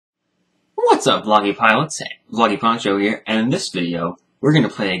What's up, Vloggy Pilots? Vloggy Poncho here, and in this video, we're going to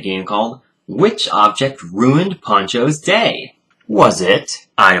play a game called Which Object Ruined Poncho's Day? Was it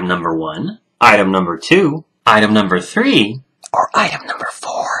item number 1, item number 2, item number 3, or item number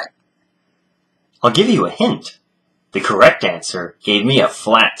 4? I'll give you a hint. The correct answer gave me a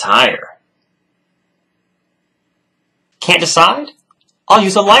flat tire. Can't decide? I'll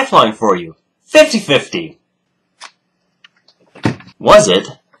use a lifeline for you. 50-50. Was it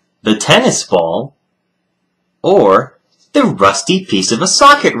the tennis ball, or the rusty piece of a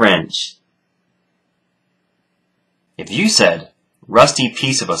socket wrench? If you said rusty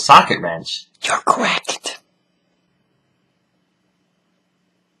piece of a socket wrench, you're correct.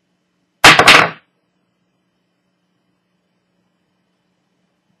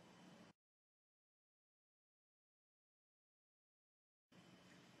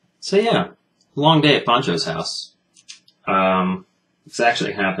 So yeah, long day at Poncho's house. This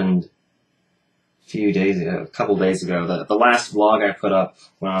actually happened a couple days ago. The last vlog I put up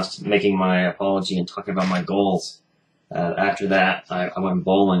when I was making my apology and talking about my goals. After that, I went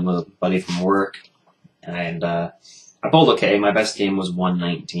bowling with a buddy from work, and I bowled okay. My best game was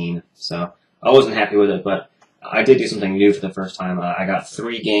 119, so I wasn't happy with it, but I did do something new for the first time. I got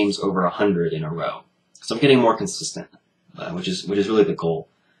 3 games over 100 in a row, so I'm getting more consistent, which is really the goal.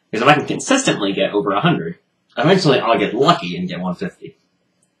 Because if I can consistently get over 100, eventually I'll get lucky and get 150.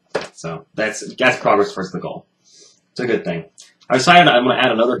 So that's progress towards the goal. It's a good thing. I decided I'm going to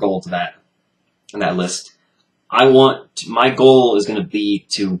add another goal to that list. My goal is going to be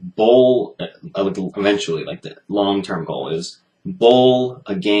to bowl, eventually, like the long-term goal is bowl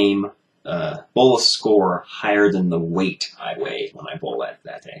a score higher than the weight I weigh when I bowl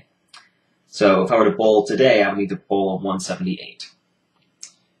that day. So if I were to bowl today, I would need to bowl a 178.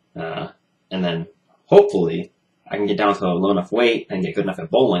 And then hopefully I can get down to a low enough weight and get good enough at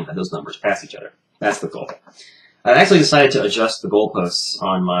bowling that those numbers pass each other. That's the goal. I actually decided to adjust the goalposts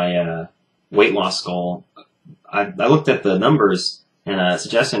on my weight loss goal. I looked at the numbers, and a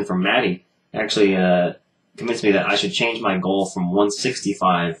suggestion from Maddie actually convinced me that I should change my goal from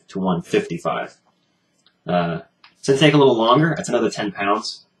 165 to 155. It's going to take a little longer. It's another 10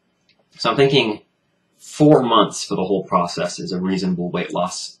 pounds. So I'm thinking 4 months for the whole process is a reasonable weight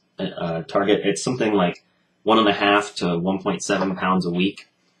loss target. It's something like 1.5 to 1.7 pounds a week,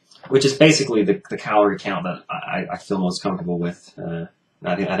 which is basically the calorie count that I feel most comfortable with.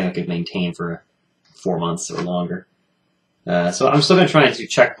 I think I could maintain for 4 months or longer. So I'm still going to try and do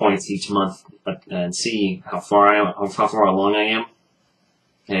checkpoints each month and see how far along I am.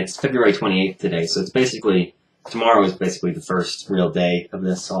 And it's February 28th today, so tomorrow is basically the first real day of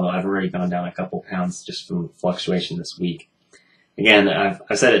this, although I've already gone down a couple pounds just from fluctuation this week. Again,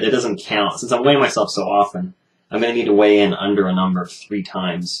 I've said it doesn't count. Since I'm weighing myself so often, I'm going to need to weigh in under a number 3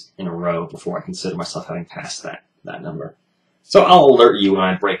 times in a row before I consider myself having passed that number. So I'll alert you when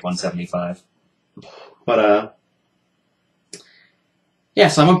I break 175. But, yeah,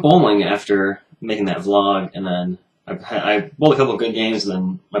 so I went bowling after making that vlog, and then I bowled a couple of good games, and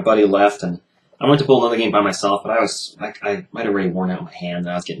then my buddy left, and I went to bowl another game by myself, but I might have already worn out my hand,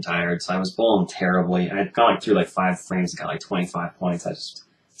 and I was getting tired, so I was bowling terribly. I had gone through like 5 frames and got like 25 points. I just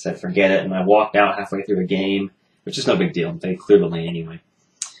said, forget it, and I walked out halfway through the game, which is no big deal. They cleared the lane anyway.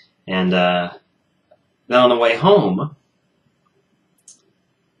 And then on the way home,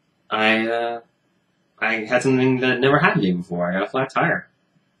 I had something that never happened to me before. I got a flat tire.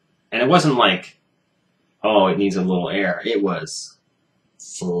 And it wasn't like, oh, it needs a little air. It was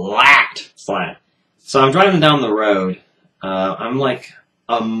flat. So I'm driving down the road. I'm like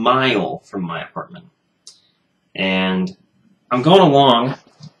a mile from my apartment. And I'm going along,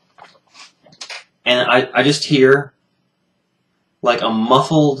 and I just hear like a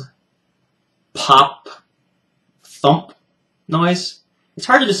muffled pop thump noise. It's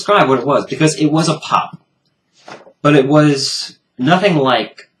hard to describe what it was because it was a pop. But it was nothing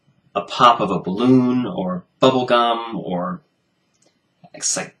like a pop of a balloon or bubble gum or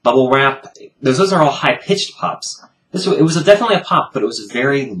it's like bubble wrap. Those are all high-pitched pops. It was definitely a pop, but it was a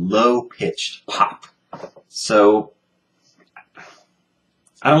very low-pitched pop. So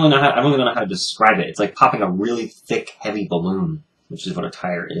I don't really know how to describe it. It's like popping a really thick, heavy balloon, which is what a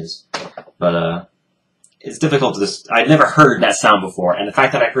tire is. But it's difficult to I'd never heard that sound before, and the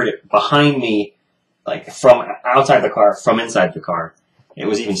fact that I heard it behind me, like from outside the car, from inside the car, it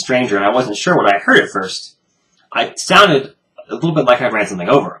was even stranger, and I wasn't sure when I heard it first. It sounded a little bit like I ran something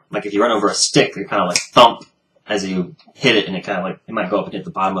over. Like if you run over a stick, you kind of like thump as you hit it, and it kind of like, it might go up and hit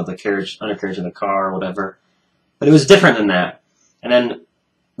the bottom of the undercarriage of the car or whatever. But it was different than that. And then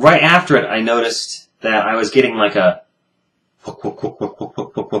right after it, I noticed that I was getting like a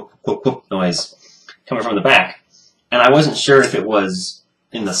noise noise coming from the back. And I wasn't sure if it was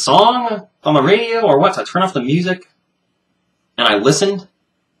in the song on the radio or what, so I turned off the music and I listened.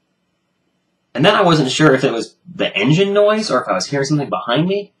 And then I wasn't sure if it was the engine noise or if I was hearing something behind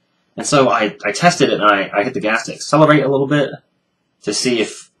me. And so I tested it and I hit the gas to accelerate a little bit to see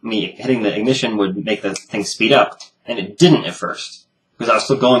if me hitting the ignition would make the thing speed up. And it didn't at first, because I was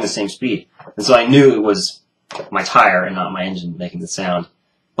still going the same speed. And so I knew it was my tire and not my engine making the sound.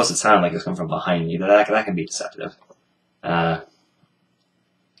 Plus it sounded like it was coming from behind me. That can be deceptive. And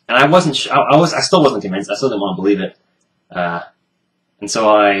I wasn't I still wasn't convinced. I still didn't want to believe it. And so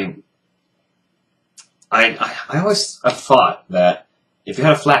I always thought that if you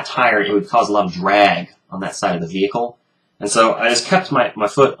had a flat tire, it would cause a lot of drag on that side of the vehicle. And so I just kept my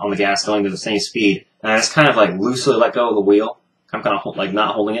foot on the gas going to the same speed, and I just kind of like loosely let go of the wheel. I'm kind of like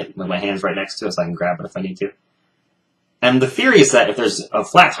not holding it with my hands right next to it so I can grab it if I need to. And the theory is that if there's a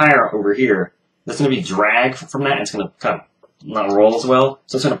flat tire over here, there's going to be drag from that, and it's going to kind of not roll as well.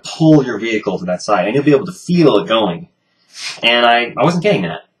 So it's going to pull your vehicle to that side, and you'll be able to feel it going. And I wasn't getting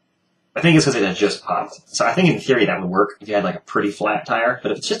that. I think it's because it had just popped. So I think in theory that would work if you had like a pretty flat tire,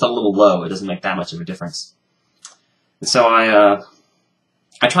 but if it's just a little low, it doesn't make that much of a difference. And so I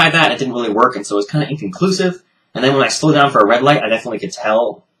tried that, it didn't really work, and so it was kind of inconclusive. And then when I slowed down for a red light, I definitely could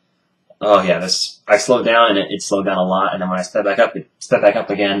tell, oh yeah, I slowed down and it slowed down a lot, and then when I stepped back up, it stepped back up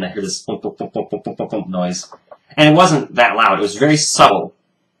again, I hear this boom, boom, boom, boom, boom, boom, boom, boom noise. And it wasn't that loud, it was very subtle.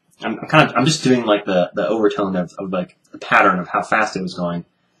 I'm just doing like the overtone of like the pattern of how fast it was going.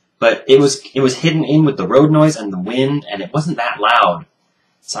 But it was hidden in with the road noise and the wind, and it wasn't that loud.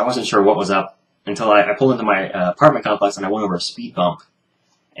 So I wasn't sure what was up until I pulled into my apartment complex and I went over a speed bump.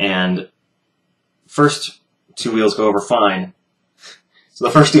 And first two wheels go over fine. So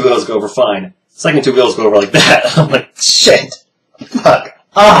the first two wheels go over fine. Second two wheels go over like that. I'm like, shit. Fuck.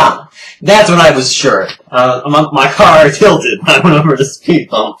 Ah! That's when I was sure. My car tilted when I went over the speed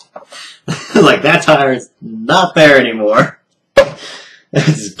bump. Like, that tire is not there anymore.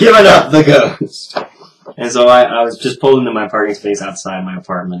 It's given up the ghost. And so I was just pulled into my parking space outside my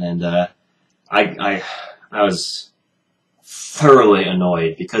apartment, and I was thoroughly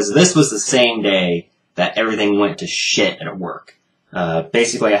annoyed because this was the same day that everything went to shit at work.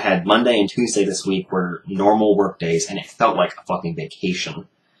 Basically, I had Monday and Tuesday this week were normal work days, and it felt like a fucking vacation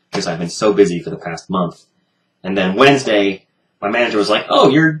because I've been so busy for the past month. And then Wednesday, my manager was like, "Oh,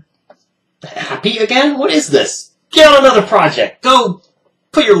 you're happy again? What is this? Get on another project. Go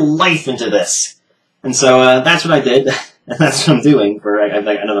put your life into this." And so that's what I did, and that's what I'm doing for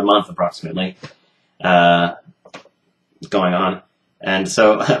like another month approximately going on. And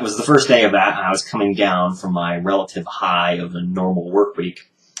so that was the first day of that, and I was coming down from my relative high of a normal work week.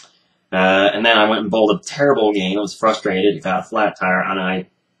 And then I went and bowled a terrible game. I was frustrated, got a flat tire, and I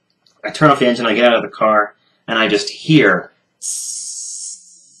turn off the engine, I get out of the car, and I just hear...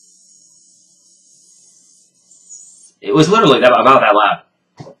 It was literally about that loud.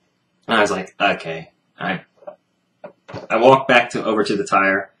 And I was like, okay. I walked back over to the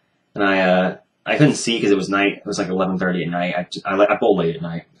tire, and I couldn't see because it was night. It was like 11:30 at night. I bowl late at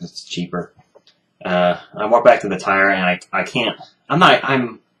night because it's cheaper. I walked back to the tire, and I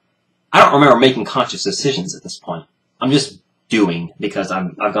don't remember making conscious decisions at this point. I'm just doing because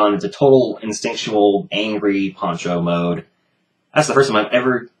I've gone into total instinctual, angry Poncho mode. That's the first time I've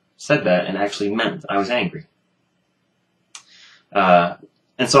ever said that and actually meant that I was angry.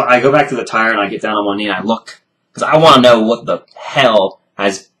 And so I go back to the tire and I get down on one knee and I look, because I want to know what the hell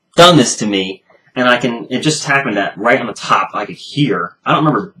has done this to me. And it just happened that right on the top I could hear, I don't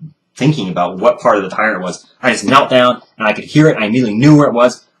remember thinking about what part of the tire it was. I just knelt down and I could hear it and I immediately knew where it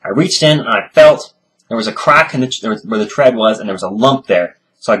was. I reached in and I felt there was a crack in where the tread was, and there was a lump there.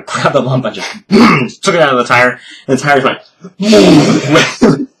 So I grabbed the lump and just took it out of the tire, and the tire went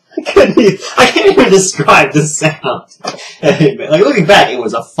I can't even describe the sound. Like, looking back, it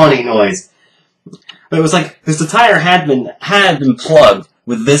was a funny noise. But it was like, because the tire had been plugged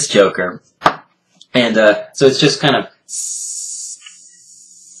with this joker. And, so it's just kind of, it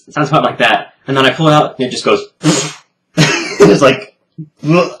sounds about like that. And then I pull it out, and it just goes, it's like,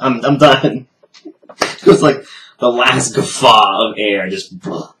 I'm done. It was like the last guffaw of air, just, and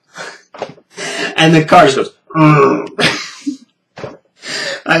the car just goes,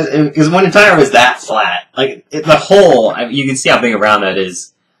 because when the tire was that flat, like, the hole, you can see how big around that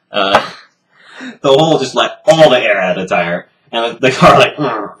is. The hole just let all the air out of the tire, and the car like,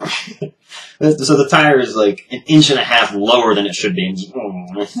 so the tire is like an inch and a half lower than it should be.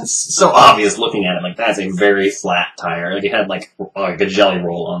 It's so obvious looking at it, like that's a very flat tire. Like it had like a jelly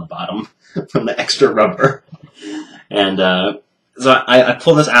roll on the bottom from the extra rubber. And so I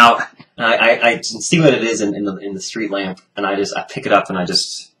pull this out, And I see what it is in the street lamp, and I pick it up and I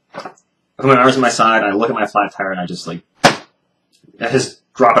put my arms on my side, and I look at my flat tire, and I just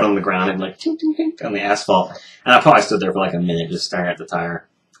drop it on the ground and like tink, tink, tink, on the asphalt. And I probably stood there for like a minute just staring at the tire.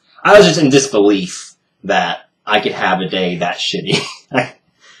 I was just in disbelief that I could have a day that shitty.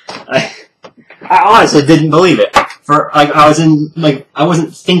 I honestly didn't believe it. I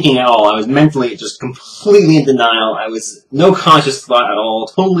wasn't thinking at all. I was mentally just completely in denial. I was no conscious thought at all,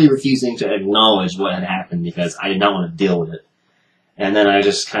 totally refusing to acknowledge what had happened because I did not want to deal with it. And then I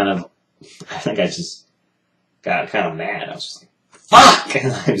just I think I just got kind of mad. I was just like, fuck!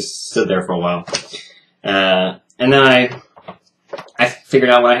 And I just stood there for a while. And then I figured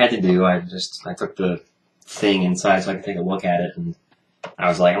out what I had to do. I took the thing inside so I could take a look at it, and I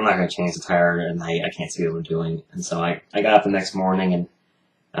was like, I'm not going to change the tire at night. I can't see what I'm doing. And so I got up the next morning, and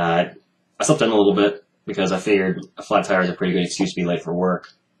I slept in a little bit because I figured a flat tire is a pretty good excuse to be late for work.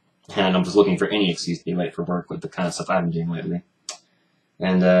 And I'm just looking for any excuse to be late for work with the kind of stuff I've been doing lately.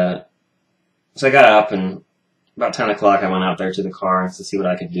 And so I got up, and about 10 o'clock I went out there to the car to see what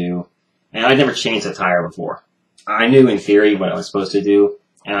I could do. And I'd never changed a tire before. I knew in theory what I was supposed to do,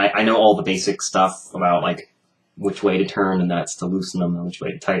 and I know all the basic stuff about like which way to turn the nuts to loosen them and which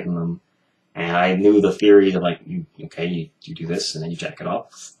way to tighten them. And I knew the theory that like, you do this, and then you jack it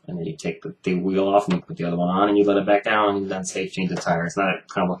off, and then you take the wheel off, and you put the other one on, and you let it back down, and then safe change the tire. It's not that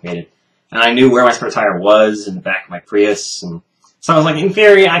complicated. And I knew where my spare tire was in the back of my Prius, and so I was like, in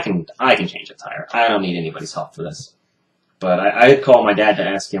theory, I can change a tire. I don't need anybody's help for this. But I had called my dad to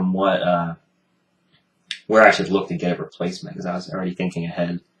ask him where I should look to get a replacement, because I was already thinking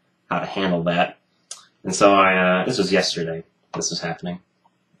ahead how to handle that. And so this was yesterday. This was happening.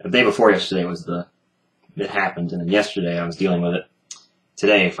 The day before yesterday it happened, and then yesterday I was dealing with it.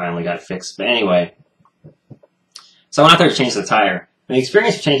 Today I finally got it fixed. But anyway, so I went out there to change the tire. And the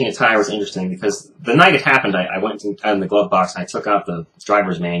experience of changing a tire was interesting because the night it happened, I went out in the glove box and I took out the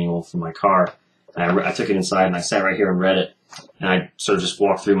driver's manual from my car. And I took it inside and I sat right here and read it. And I sort of just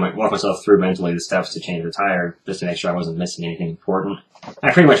walked myself through mentally the steps to change the tire just to make sure I wasn't missing anything important.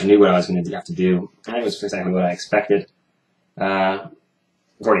 I pretty much knew what I was going to have to do. And it was exactly what I expected,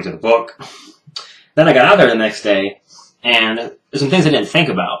 according to the book. Then I got out there the next day, and there's some things I didn't think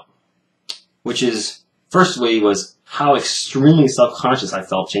about, which is, firstly, was how extremely self-conscious I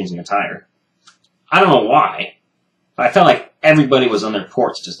felt changing a tire. I don't know why, but I felt like everybody was on their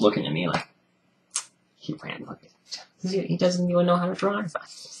porch just looking at me like, he doesn't even know how to drive.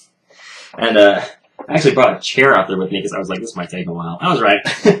 And I actually brought a chair out there with me because I was like, this might take a while. I was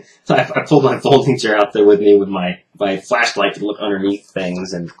right. So I pulled my folding chair out there with me with my flashlight to look underneath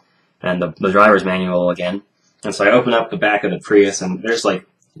things and the driver's manual again. And so I opened up the back of the Prius, and there's like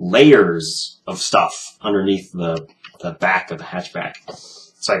layers of stuff underneath the back of the hatchback.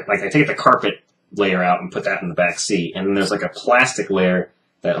 So I take the carpet layer out and put that in the back seat, and then there's like a plastic layer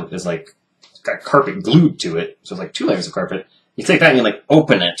that is like got carpet glued to it. So it's like 2 layers of carpet. You take that and you like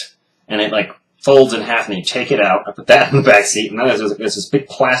open it, and it like folds in half, and you take it out. I put that in the back seat, and then there's this big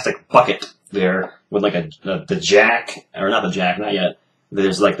plastic bucket there with like the jack, or not the jack, not yet.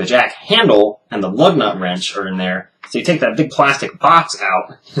 There's like the jack handle and the lug nut wrench are in there. So you take that big plastic box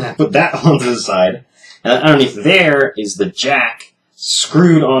out, and put that onto the side, and underneath there is the jack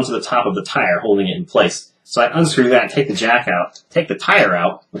screwed onto the top of the tire, holding it in place. So I unscrew that, take the jack out, take the tire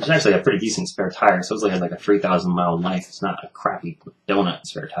out, which is actually a pretty decent spare tire. So it has like a 3,000 mile life. It's not a crappy donut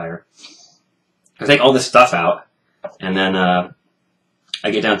spare tire. I take all this stuff out, and then I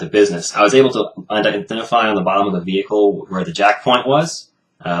get down to business. I was able to identify on the bottom of the vehicle where the jack point was,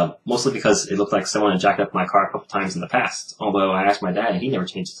 mostly because it looked like someone had jacked up my car a couple times in the past. Although I asked my dad, and he never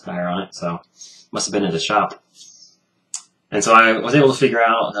changed the tire on it, so it must have been at the shop. And so I was able to figure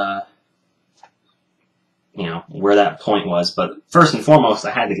out, where that point was. But first and foremost,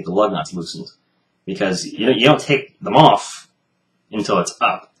 I had to get the lug nuts loosened, because you don't take them off until it's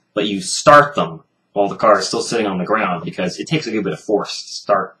up, but you start them while the car is still sitting on the ground, because it takes a good bit of force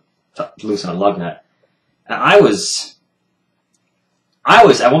to loosen a lug nut. And I was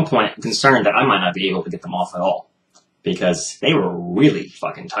at one point concerned that I might not be able to get them off at all, because they were really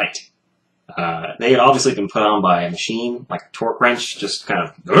fucking tight. They had obviously been put on by a machine, like a torque wrench, just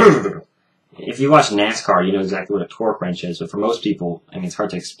kind of... If you watch NASCAR, you know exactly what a torque wrench is, but for most people, it's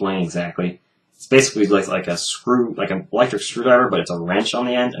hard to explain exactly. It's basically like a screw, like an electric screwdriver, but it's a wrench on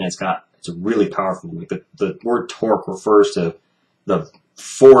the end, and it's a really powerful. Like the word torque refers to the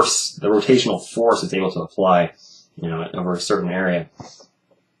force, the rotational force it's able to apply, over a certain area.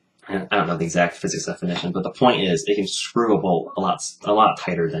 And I don't know the exact physics definition, but the point is, it can screw a bolt a lot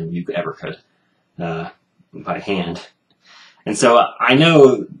tighter than you ever could by hand. And so I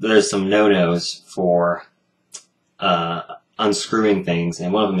know there's some no-nos for unscrewing things,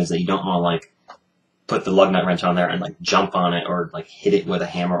 and one of them is that you don't want to like put the lug nut wrench on there and like jump on it or like hit it with a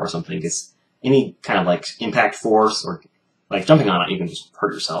hammer or something, because any kind of like impact force or like jumping on it, you can just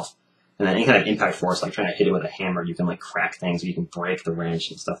hurt yourself. And then any kind of impact force, like trying to hit it with a hammer, you can like crack things, or you can break the wrench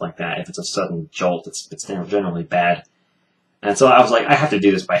and stuff like that. If it's a sudden jolt, it's generally bad. And so I was like, I have to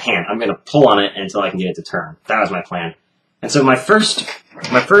do this by hand. I'm going to pull on it until I can get it to turn. That was my plan. And so my first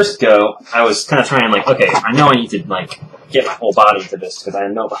go, I was kind of trying like, okay, I know I need to like get my whole body to this, because I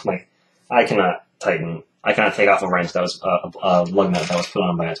know like I cannot take off a wrench that was a lug nut that was put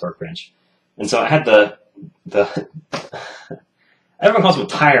on by a torque wrench. And so I had the everyone calls them a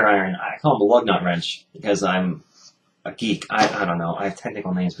tire iron. I call them a lug nut wrench because I'm a geek. I don't know. I have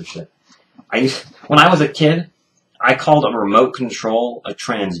technical names for shit. When I was a kid, I called a remote control a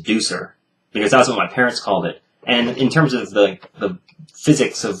transducer because that's what my parents called it. And in terms of the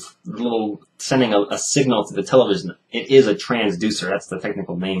physics of sending a signal to the television, it is a transducer. That's the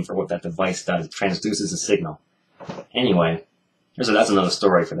technical name for what that device does. It transduces a signal. Anyway, that's another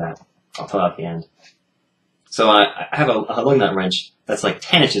story for that. I'll tell at the end. So I have a lug nut wrench that's like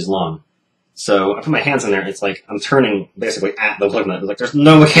 10 inches long. So I put my hands in there. It's like I'm turning basically at the lug nut. Like there's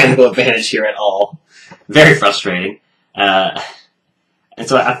no mechanical advantage here at all. Very frustrating. And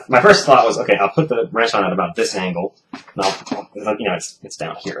so my first thought was, okay, I'll put the wrench on at about this angle. And it's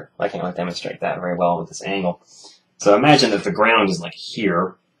down here. I can't really demonstrate that very well with this angle. So imagine that the ground is like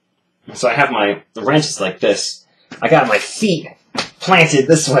here. So I have the wrench is like this. I got my feet planted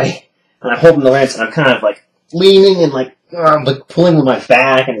this way, and I'm holding the wrench, and I'm kind of like leaning and like pulling with my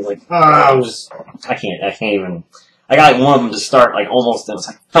back, and like I can't even. I got like one of them to start like almost. It was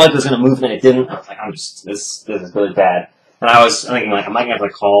like felt like it was gonna move, and then it didn't. I was like, this is really bad. And I was thinking like, am I gonna have to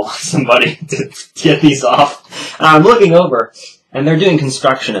call somebody to get these off? And I'm looking over, and they're doing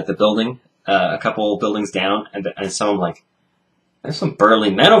construction at the building, a couple buildings down, and so I'm like, there's some burly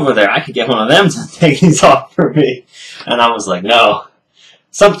men over there. I could get one of them to take these off for me. And I was like, no.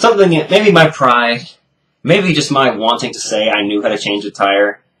 Something, maybe my pride, maybe just my wanting to say I knew how to change a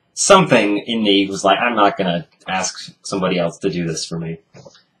tire. Something in me was like, I'm not going to ask somebody else to do this for me.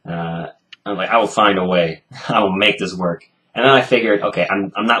 I'm like, I will find a way. I will make this work. And then I figured, okay,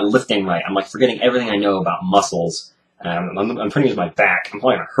 I'm not lifting right. I'm like forgetting everything I know about muscles. I'm putting it with my back. I'm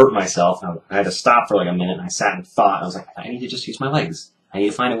probably going to hurt myself. I had to stop for like a minute, and I sat and thought. I was like, I need to just use my legs. I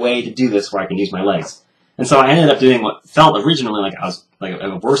need to find a way to do this where I can use my legs. And so I ended up doing what felt originally like I was like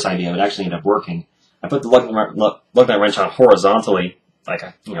a worse idea, but actually ended up working. I put the lug nut wrench on horizontally, like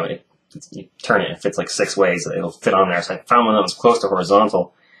you turn it. It fits like 6 ways. It'll fit on there. So I found one that was close to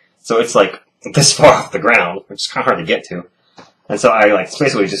horizontal. So it's like this far off the ground, which is kind of hard to get to. And so I like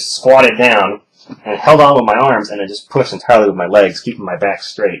basically just squatted down and held on with my arms, and I just pushed entirely with my legs, keeping my back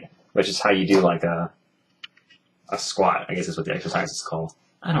straight, which is how you do like a squat. I guess is what the exercise is called.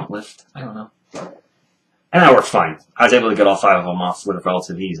 I don't lift. I don't know. And that worked fine. I was able to get all 5 of them off with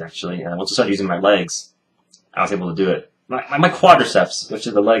relative ease, actually. And once I started using my legs, I was able to do it. My quadriceps, which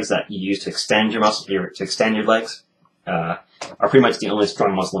are the legs that you use to extend your muscle, to extend your legs, are pretty much the only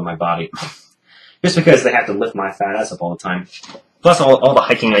strong muscle in my body. Just because they have to lift my fat ass up all the time. Plus, all the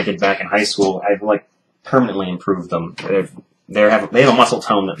hiking I did back in high school, I've like permanently improved them. They have a muscle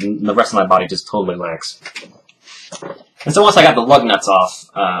tone that the rest of my body just totally lacks. And so once I got the lug nuts off,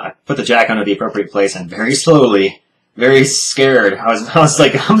 I put the jack under the appropriate place, and very slowly, very scared, I was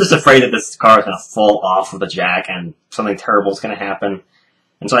like, I'm just afraid that this car is going to fall off of the jack and something terrible is going to happen.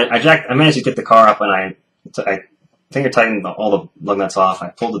 And so I managed to get the car up, and I finger tightened all the lug nuts off. I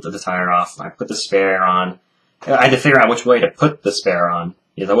pulled the tire off. I put the spare on. I had to figure out which way to put the spare on,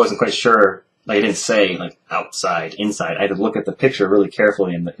 because I wasn't quite sure. Like, it didn't say like outside, inside. I had to look at the picture really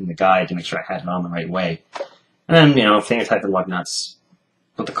carefully in the guide to make sure I had it on the right way. And then, finger tighten the lug nuts,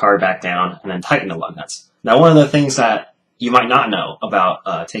 put the car back down, and then tighten the lug nuts. Now, one of the things that you might not know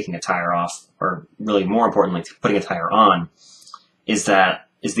about taking a tire off, or really more importantly, putting a tire on, is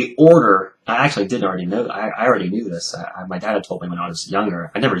the order. I actually did already know. I already knew this. My dad had told me when I was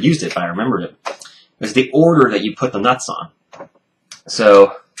younger. I never used it, but I remembered it. It was the order that you put the nuts on.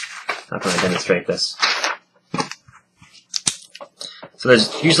 So, I'm going to demonstrate this. So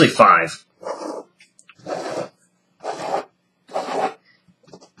there's usually 5.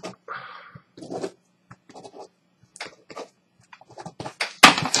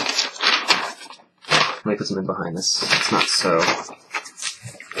 Let me put something behind this. It's not so.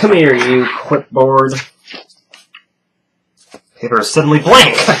 Come here, you clipboard. Paper is suddenly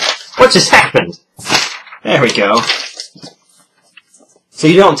blank. What just happened? There we go. So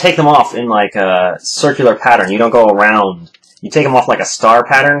you don't take them off in like a circular pattern. You don't go around you take them off like a star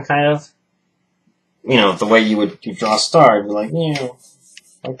pattern, kind of. You know, the way you draw a star, you'd be like,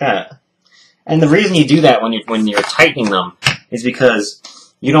 like that. And the reason you do that when you're tightening them is because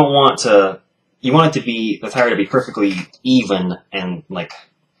you don't want to. You want it to be the tire to be perfectly even and like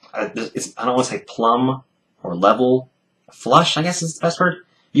I don't want to say plumb or level, flush. I guess is the best word.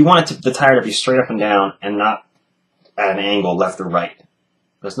 You want the tire to be straight up and down and not at an angle left or right.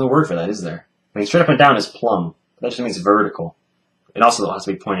 There's no word for that, is there? I mean, straight up and down is plumb. That just means vertical. It also has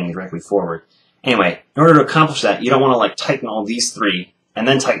to be pointing directly forward. Anyway, in order to accomplish that, you don't want to like tighten all these three and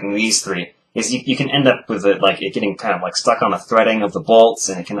then tighten these three. Because you can end up with it like it getting kind of like stuck on the threading of the bolts,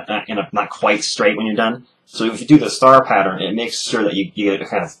 and it can end up not quite straight when you're done. So if you do the star pattern, it makes sure that you get it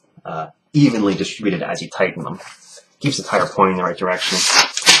kind of evenly distributed as you tighten them. Keeps the tire pointing in the right direction.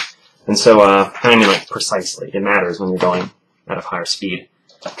 And so, I mean like precisely. It matters when you're going at a higher speed.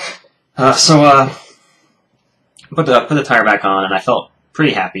 Put the tire back on, and I felt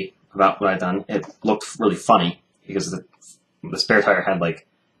pretty happy about what I'd done. It looked really funny because the spare tire had like,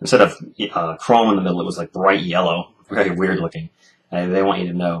 instead of chrome in the middle, it was like bright yellow, very weird looking. They want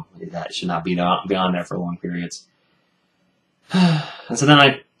you to know that it should not be on there for long periods. And so then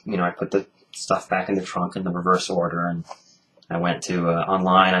I put the stuff back in the trunk in the reverse order, and I went to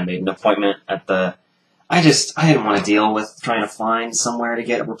online. I made an appointment at the. I didn't want to deal with trying to find somewhere to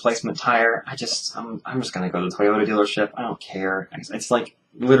get a replacement tire. I'm just gonna go to the Toyota dealership. I don't care. It's like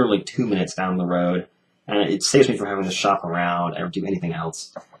literally 2 minutes down the road, and it saves me from having to shop around or do anything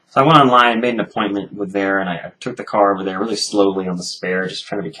else. So I went online, made an appointment with there, and I took the car over there really slowly on the spare, just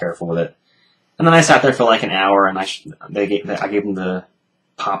trying to be careful with it. And then I sat there for like an hour, and I gave them the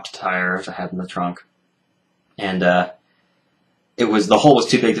popped tire, which I had in the trunk. And the hole was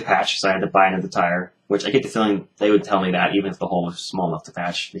too big to patch, so I had to buy another tire, which I get the feeling they would tell me that even if the hole was small enough to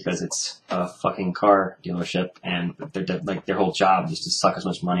patch, because it's a fucking car dealership, and their whole job is to suck as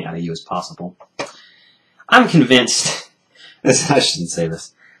much money out of you as possible. I'm convinced, I shouldn't say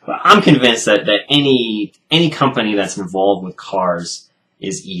this, but I'm convinced that any company that's involved with cars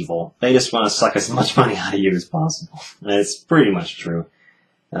is evil. They just want to suck as much money out of you as possible. And it's pretty much true.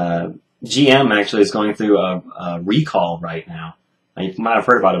 GM actually is going through a recall right now. You might have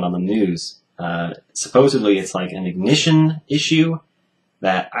heard about it on the news. Supposedly it's like an ignition issue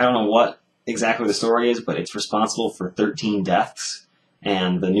that I don't know what exactly the story is, but it's responsible for 13 deaths.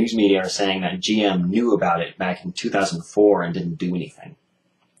 And the news media are saying that GM knew about it back in 2004 and didn't do anything.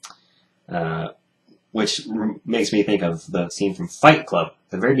 Which makes me think of the scene from Fight Club,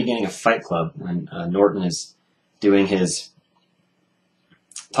 the very beginning of Fight Club, when Norton is doing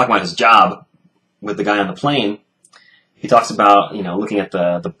talking about his job with the guy on the plane. He talks about, looking at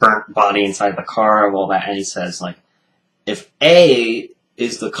the burnt body inside the car and all that, and he says, like, if A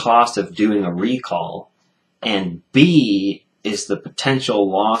is the cost of doing a recall, and B is the potential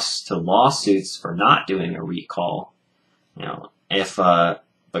loss to lawsuits for not doing a recall, if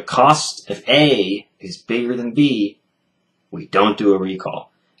if A is bigger than B, we don't do a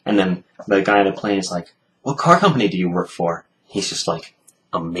recall. And then the guy on the plane is like, what car company do you work for? He's just like,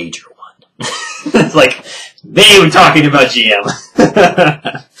 a major one. It's like, they were talking about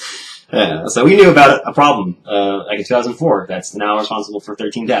GM. Yeah, so we knew about a problem, like in 2004, that's now responsible for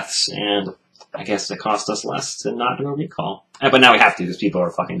 13 deaths, and I guess it cost us less to not do a recall. But now we have to, because people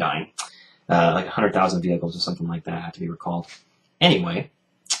are fucking dying. Like 100,000 vehicles or something like that have to be recalled. Anyway,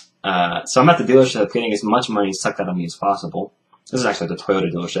 so I'm at the dealership getting as much money sucked out of me as possible. This is actually the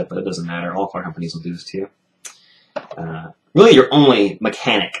Toyota dealership, but it doesn't matter. All car companies will do this to you. Really, your only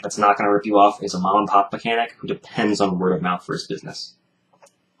mechanic that's not going to rip you off is a mom-and-pop mechanic who depends on word of mouth for his business.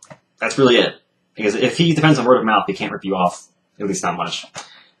 That's really it. Because if he depends on word of mouth, he can't rip you off, at least not much.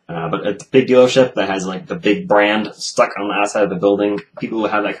 But a big dealership that has like the big brand stuck on the outside of the building, people who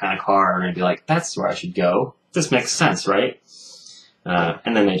have that kind of car are going to be like, that's where I should go. This makes sense, right?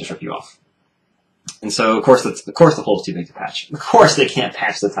 And then they just rip you off. And so, of course, the hole's too big to patch. Of course, they can't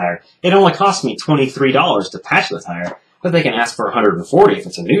patch the tire. It only cost me $23 to patch the tire, but they can ask for $140 if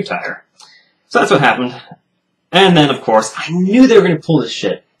it's a new tire. So that's what happened. And then, of course, I knew they were going to pull this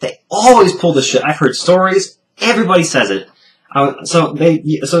shit. They always pull this shit. I've heard stories. Everybody says it. So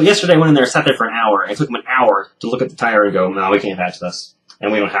yesterday I went in there, sat there for an hour. It took them an hour to look at the tire and go, no, we can't patch this.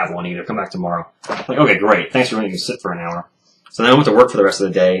 And we don't have one either. Come back tomorrow. I'm like, okay, great. Thanks for letting me sit for an hour. So then I went to work for the rest of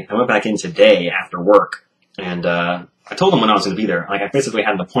the day. I went back in today after work. And I told them when I was going to be there. Like, I basically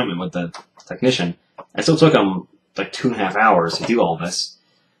had an appointment with the technician. I still took them like 2.5 hours to do all this.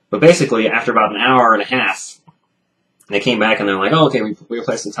 But basically, after about an hour and a half, they came back and they're like, oh, okay, we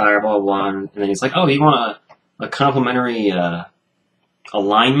replaced the tire, blah, blah, blah. And then he's like, oh, do you want a complimentary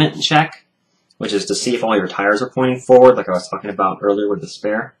alignment check? which is to see if all your tires are pointing forward, like I was talking about earlier with the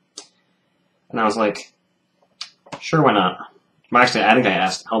spare. And I was like, sure, why not? Well, actually, I think I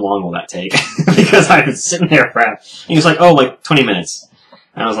asked, how long will that take? Because I've been sitting there for and he was like, oh, like 20 minutes.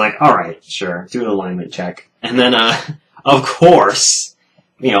 And I was like, alright, sure, do an alignment check. And then, of course,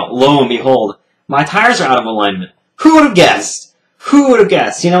 lo and behold, my tires are out of alignment. Who would have guessed? Who would have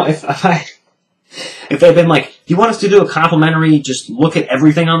guessed? If they'd been like, do you want us to do a complimentary, just look at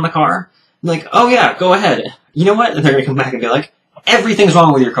everything on the car? I'm like, oh yeah, go ahead. You know what? And they're going to come back and be like, everything's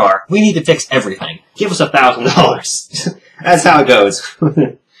wrong with your car. We need to fix everything. Give us $1,000. That's how it goes.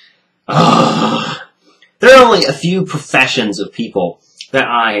 There are only a few professions of people that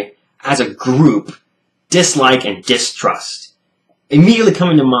I, as a group, dislike and distrust. Immediately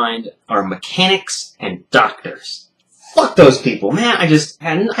coming to mind are mechanics and doctors. Fuck those people, man. I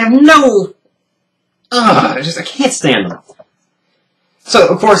have no... I can't stand them. So,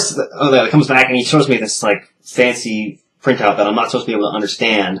 of course, it comes back and he shows me this, fancy printout that I'm not supposed to be able to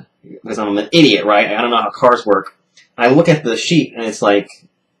understand because I'm an idiot, right? I don't know how cars work. I look at the sheet and it's like,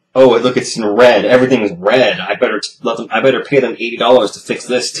 oh, look, it's in red. Everything's red. I better pay them $80 to fix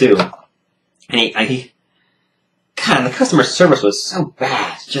this too. And God, the customer service was so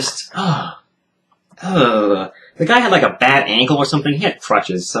bad. Just, the guy had a bad ankle or something. He had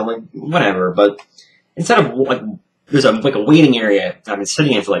crutches, so whatever. But instead of there's a waiting area I've been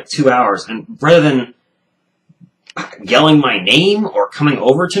sitting in for 2 hours, and rather than yelling my name or coming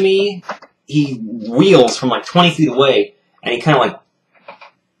over to me, he wheels from 20 feet away, and he kind of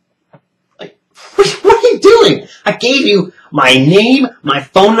what are you doing? I gave you my name, my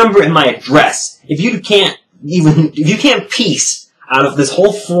phone number, and my address. If you can't piece out of this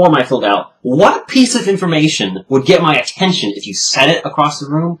whole form I filled out, what piece of information would get my attention if you said it across the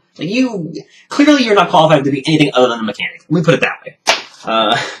room? Clearly you're not qualified to be anything other than a mechanic. Let me put it that way.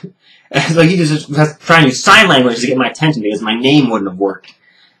 So he just was trying to use sign language to get my attention because my name wouldn't have worked.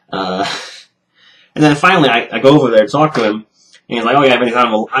 And then finally I go over there to talk to him, and he's like, oh yeah, everything's out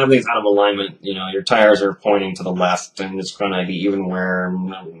of alignment. Your tires are pointing to the left, and it's going to be even wear.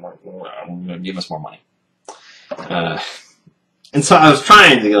 Give us more money. And so I was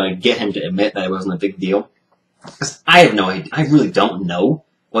trying to get him to admit that it wasn't a big deal. Because I have no idea. I really don't know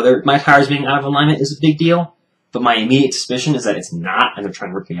whether my tires being out of alignment is a big deal. But my immediate suspicion is that it's not, and they're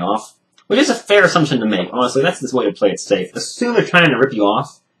trying to rip me off. Which is a fair assumption to make. Honestly, that's the way to play it safe. Assume they're trying to rip you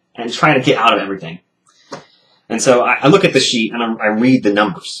off, and trying to get out of everything. And so I look at the sheet, and I read the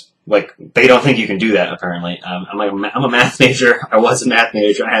numbers. They don't think you can do that, apparently. I'm a math major. I was a math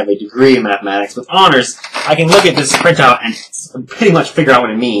major. I have a degree in mathematics with honors. I can look at this printout and pretty much figure out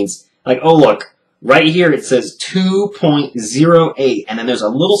what it means. Oh look, right here it says 2.08, and then there's a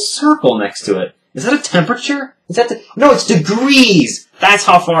little circle next to it. Is that a temperature? No, it's degrees! That's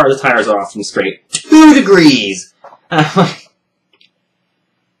how far the tires are off from straight. 2 degrees! And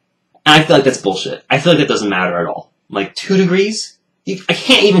I feel like that's bullshit. I feel like that doesn't matter at all. 2 degrees? I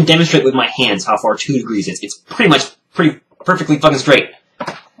can't even demonstrate with my hands how far 2 degrees is. It's pretty perfectly fucking straight.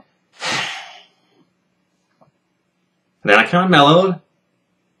 Then I kind of mellowed.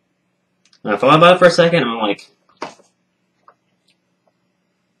 And I thought about it for a second, and I'm like,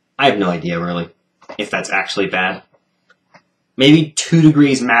 I have no idea, really, if that's actually bad. Maybe 2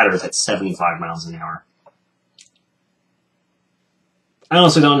 degrees matters at 75 miles an hour. I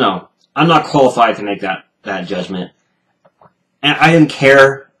honestly don't know. I'm not qualified to make that judgment. And I didn't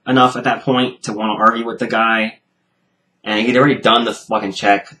care enough at that point to want to argue with the guy. And he'd already done the fucking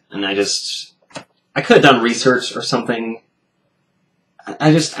check, and I could have done research or something.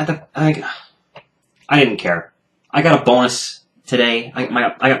 I didn't care. I got a bonus today. I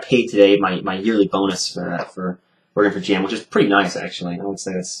got paid today, my yearly bonus for working for GM, which is pretty nice, actually. I would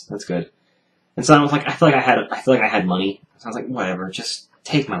say that's good. And so I was like, I feel like I had money. So I was like, whatever, just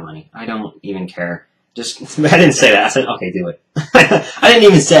take my money. I don't even care. I didn't say that. I said, okay, do it. I didn't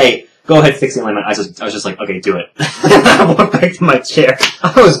even say, go ahead, fix the alignment. I was just like, okay, do it. I walked back to my chair.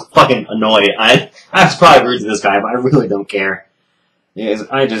 I was fucking annoyed. I was probably rude to this guy, but I really don't care. I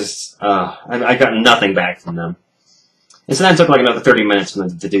got nothing back from them. And so that took another 30 minutes for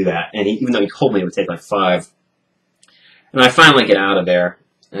them to do that. And even though he told me it would take 5. And I finally get out of there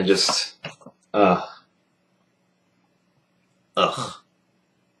and just,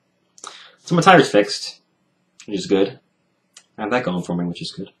 So my tire's fixed, which is good. I have that going for me, which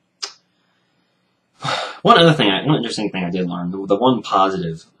is good. One interesting thing I did learn, the one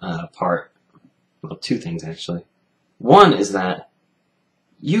positive part, well, 2 things actually. One is that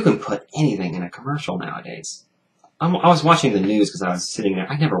you can put anything in a commercial nowadays. I was watching the news because I was sitting there.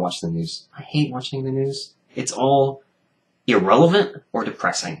 I never watch the news. I hate watching the news. It's all irrelevant or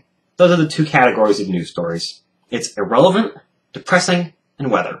depressing. those are the two categories of news stories. It's irrelevant, depressing,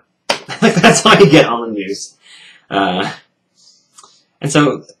 and weather. That's all you get on the news. And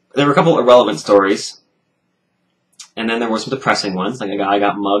so there were a couple irrelevant stories, and then there were some depressing ones, like a guy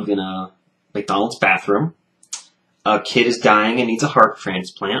got mugged in a McDonald's bathroom. A kid is dying and needs a heart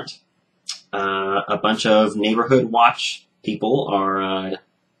transplant. A bunch of neighborhood watch people are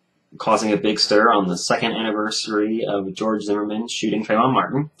causing a big stir on the 2nd anniversary of George Zimmerman shooting Trayvon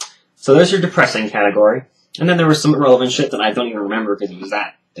Martin. So there's your depressing category. And then there was some irrelevant shit that I don't even remember because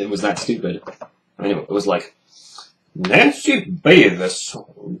it was that stupid. I mean, it was like, Nancy Davis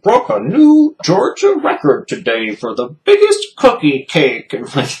broke a new Georgia record today for the biggest cookie cake.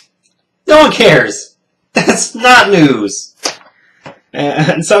 And like, no one cares. That's not news.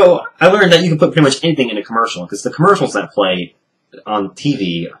 And so I learned that you can put pretty much anything in a commercial, because the commercials that play on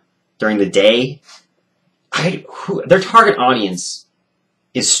TV during the day, their target audience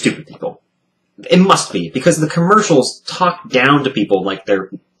is stupid people. It must be, because the commercials talk down to people like they're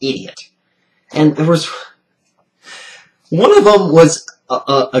an idiot. And there was... one of them was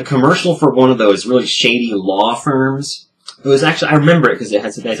a commercial for one of those really shady law firms. It was actually... I remember it because it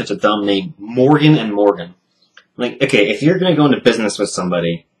had such a dumb name. Morgan & Morgan. Like, okay, if you're going to go into business with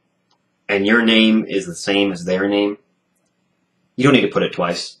somebody, and your name is the same as their name, you don't need to put it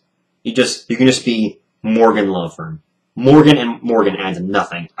twice. You can just be Morgan Law Firm. Morgan & Morgan adds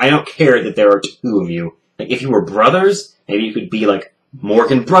nothing. I don't care that there are two of you. Like, if you were brothers, maybe you could be like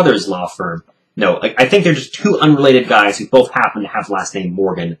Morgan Brothers Law Firm. No, like, I think they're just two unrelated guys who both happen to have the last name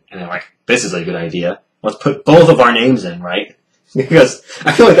Morgan, and they're like, this is a good idea. Let's put both of our names in, right? Because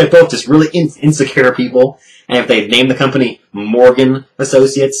I feel like they're both just really insecure people, and if they'd named the company Morgan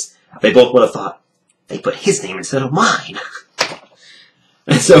Associates, they both would have thought, they put his name instead of mine.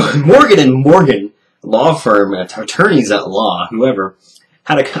 And so Morgan & Morgan Law Firm, attorneys at law, whoever,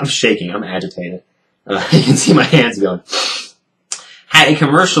 I'm shaking, I'm agitated. You can see my hands going. Had a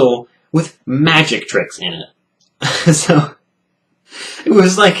commercial with magic tricks in it. So, it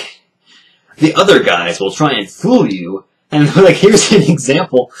was like, the other guys will try and fool you, and they're like, here's an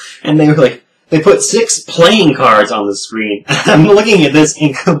example, and they were like, they put 6 playing cards on the screen. I'm looking at this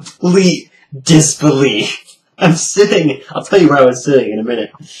in complete disbelief. I'm sitting, I'll tell you where I was sitting in a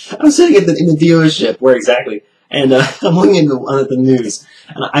minute. I was sitting in the dealership, where exactly, and I'm looking at the news,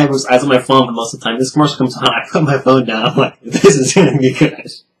 and I was on my phone for most of the time. This commercial comes on, I put my phone down, I'm like, this is gonna be good.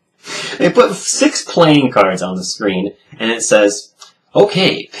 They put 6 playing cards on the screen, and it says,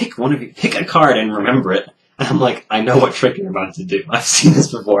 okay, pick a card and remember it. And I'm like, I know what trick you're about to do. I've seen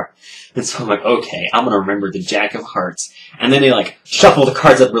this before. And so I'm like, okay, I'm gonna remember the Jack of Hearts. And then they like, shuffle the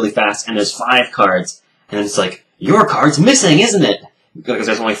cards up really fast, and there's 5 cards. And it's like, your card's missing, isn't it? Because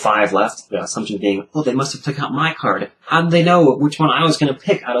there's only 5 left. The assumption being, oh, they must have picked out my card. How did they know which one I was gonna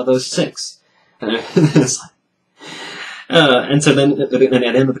pick out of those 6? And it's like, and so then at the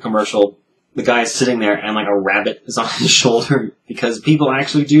end of the commercial, the guy's sitting there and like a rabbit is on his shoulder, because people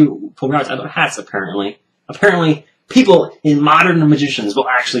actually do pull rabbits out of hats, apparently. Apparently, people in modern magicians will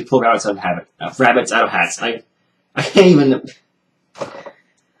actually pull rabbits out of hats. I can't even... Like,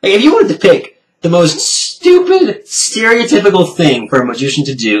 if you wanted to pick the most stupid, stereotypical thing for a magician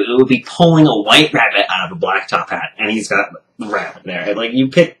to do, it would be pulling a white rabbit out of a black top hat, and he's got the rabbit there. Like,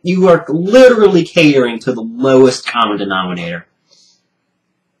 you are literally catering to the lowest common denominator.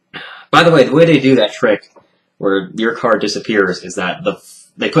 By the way, the way they do that trick, where your card disappears, is that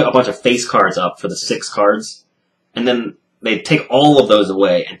they put a bunch of face cards up for the 6 cards, and then they take all of those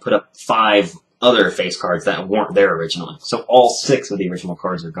away and put up 5 other face cards that weren't there originally. So all 6 of the original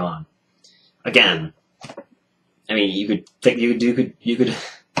cards are gone. Again, I mean, you could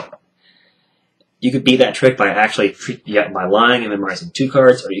beat that trick by by lying and memorizing 2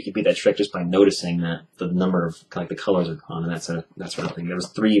 cards, or you could beat that trick just by noticing that the number of the colors are gone, and that sort of thing. There was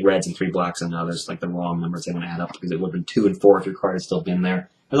 3 reds and 3 blacks, and now there's like the wrong numbers they want to add up, because it would have been 2 and 4 if your card had still been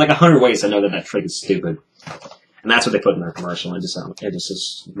there. There's like 100 ways to know that trick is stupid, and that's what they put in their commercial. It just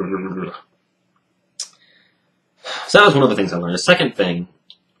is. So that was one of the things I learned. The second thing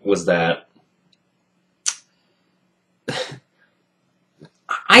was that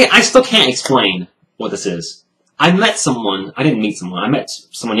I still can't explain what this is. I met someone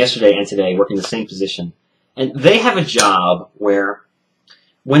yesterday and today working the same position, and they have a job where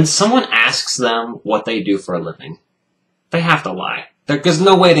when someone asks them what they do for a living, they have to lie. There's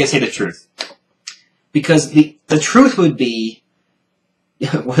no way they say the truth. Because the truth would be,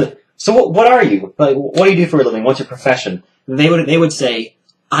 so what are you? Like, what do you do for a living? What's your profession? They would say,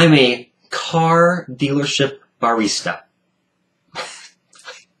 I'm a car dealership barista.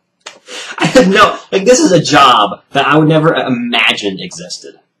 I had this is a job that I would never imagine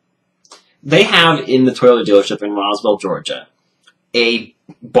existed. They have in the Toyota dealership in Roswell, Georgia, a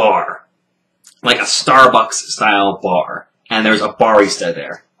bar, like a Starbucks-style bar, and there's a barista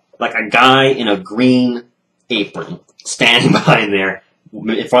there. Like a guy in a green apron standing behind there,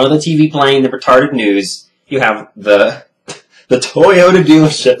 in front of the TV playing the retarded news. You have the Toyota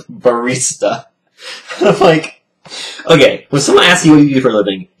dealership barista. I'm like, okay, when someone asks you what you do for a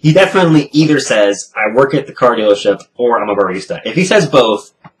living, he definitely either says, I work at the car dealership, or I'm a barista. If he says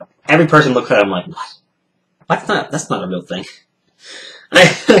both, every person looks at him like, what? That's not a real thing.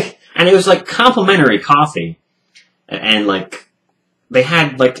 And it was like complimentary coffee. And like, they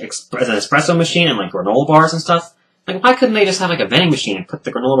had like an espresso machine and like granola bars and stuff. Like, why couldn't they just have like a vending machine and put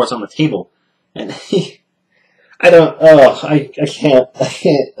the granola bars on the table? And I can't,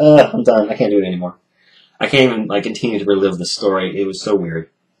 I'm done. I can't do it anymore. I can't even like continue to relive the story. It was so weird.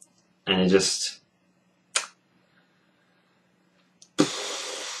 And it just...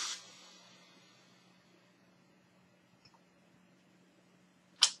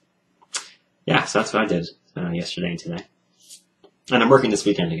 Yeah, so that's what I did yesterday and today. And I'm working this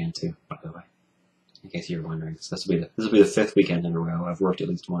weekend again too, by the way. In case you were wondering. So this will be the 5th weekend in a row I've worked at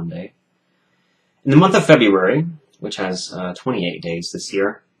least one day. In the month of February, which has 28 days this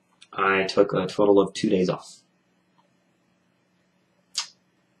year, I took a total of 2 days off.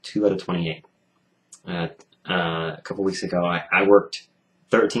 2 out of 28. A couple weeks ago, I worked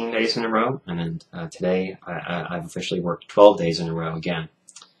 13 days in a row, and then today I've officially worked 12 days in a row again.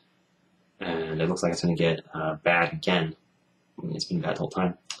 And it looks like it's going to get bad again. I mean, it's been bad the whole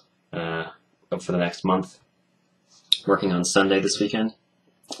time. But for the next month, working on Sunday this weekend.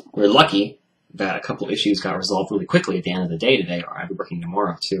 We're lucky that a couple issues got resolved really quickly at the end of the day today, or I'll be working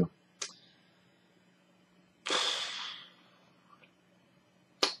tomorrow too.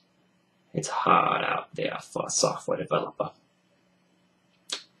 It's hard out there for a software developer.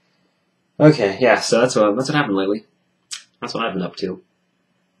 Okay, yeah, so that's what happened lately. That's what I've been up to.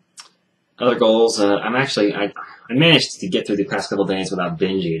 Other goals, I managed to get through the past couple days without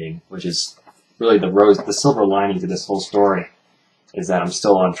binge eating, which is really the silver lining to this whole story, is that I'm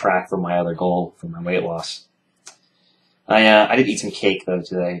still on track for my other goal for my weight loss. I did eat some cake though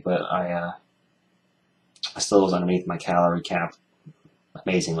today, but I still was underneath my calorie cap,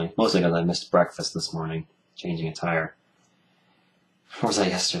 amazingly. Mostly because I missed breakfast this morning, changing a tire. Or was that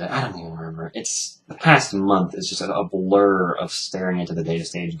yesterday? I don't even remember. The past month is just a blur of staring into the data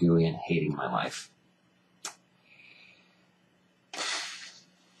stage GUI and hating my life.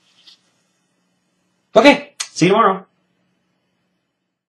 Okay, see you tomorrow.